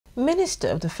Minister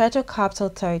of the Federal Capital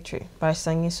Territory,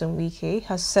 Barrister Nyesom Wike,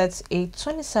 has set a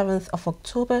 27th of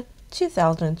October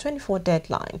 2024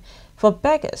 deadline for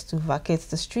beggars to vacate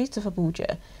the streets of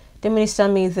Abuja. The minister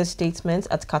made this statement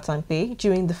at Katampe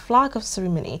during the flag-off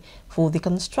ceremony for the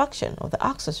construction of the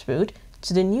access road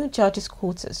to the new judges'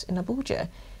 quarters in Abuja.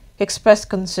 He expressed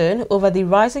concern over the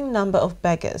rising number of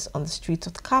beggars on the streets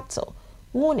of the capital,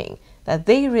 warning that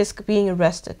they risk being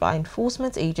arrested by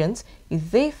enforcement agents if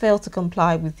they fail to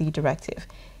comply with the directive.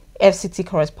 FCT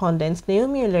correspondent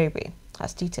Naomi Oleribe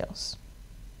has details.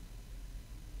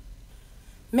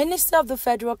 Minister of the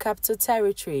Federal Capital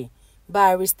Territory,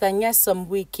 Barrister Nyesom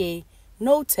Wike,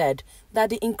 noted that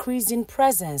the increasing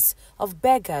presence of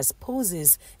beggars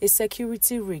poses a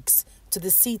security risk to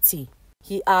the city.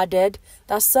 He added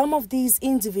that some of these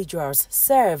individuals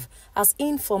serve as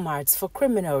informants for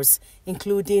criminals,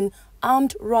 including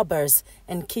armed robbers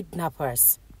and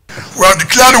kidnappers. We have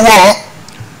declared war.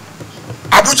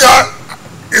 Abuja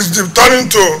is returning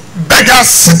to beggar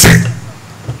city.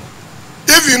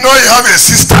 If you know you have a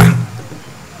sister,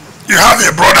 you have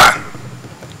a brother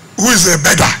who is a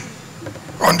beggar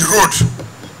on the road,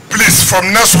 please,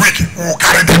 from next week, we will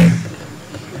carry them.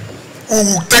 We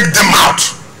will take them out.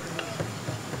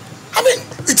 I mean,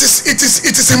 it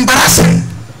is embarrassing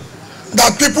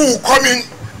that people who come in,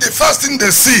 the first thing they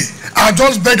see are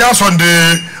just beggars on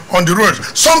the road.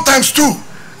 Sometimes too,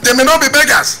 they may not be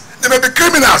beggars, they may be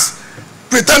criminals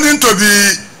pretending to be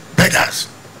beggars.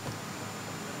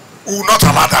 We will not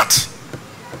allow that.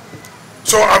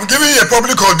 So I'm giving you a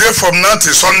public holiday from now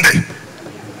till Sunday.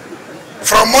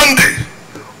 From Monday,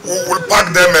 we will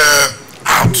pack them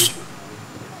out.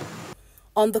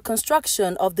 On the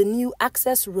construction of the new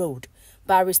access road,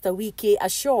 Barrister Wike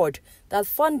assured that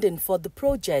funding for the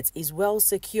project is well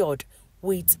secured,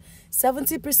 with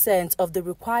 70% of the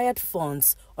required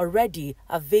funds already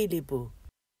available.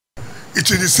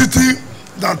 It is the city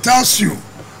that tells you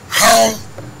how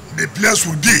the place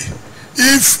will be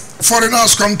if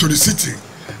foreigners come to the city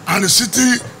and the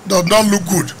city does not look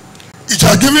good. It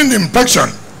has given the impression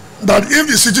that if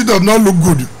the city does not look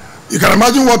good, you can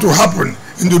imagine what will happen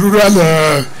in the rural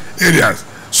areas.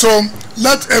 So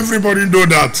let everybody know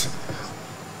that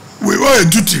we owe a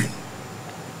duty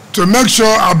to make sure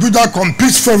Abuja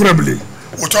competes favorably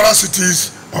with other cities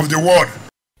of the world.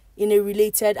 In a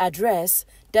related address,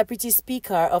 Deputy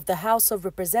Speaker of the House of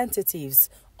Representatives,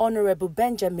 Honorable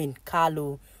Benjamin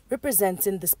Kalu,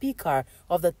 representing the Speaker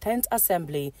of the 10th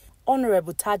Assembly,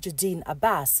 Honorable Tajuddin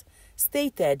Abbas,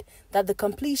 stated that the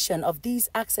completion of these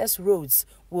access roads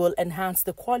will enhance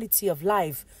the quality of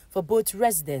life for both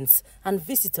residents and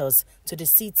visitors to the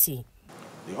city.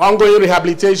 The ongoing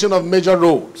rehabilitation of major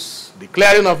roads, the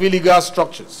clearing of illegal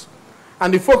structures,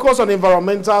 and the focus on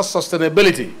environmental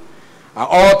sustainability are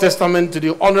all testament to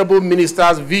the Honorable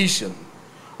Minister's vision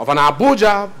of an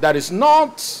Abuja that is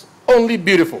not only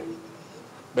beautiful,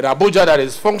 but Abuja that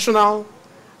is functional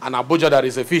and Abuja that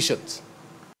is efficient.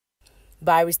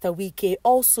 Barrister Wike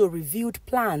also reviewed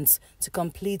plans to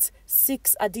complete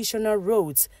 6 additional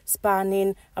roads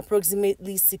spanning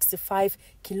approximately 65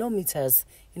 kilometers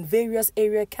in various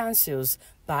area councils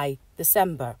by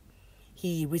December.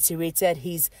 He reiterated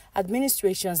his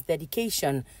administration's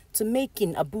dedication to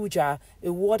making Abuja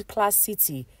a world-class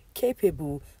city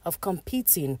capable of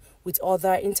competing with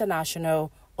other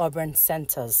international urban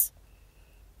centers.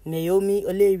 Naomi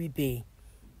Oleribe,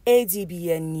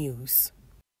 ADBN News.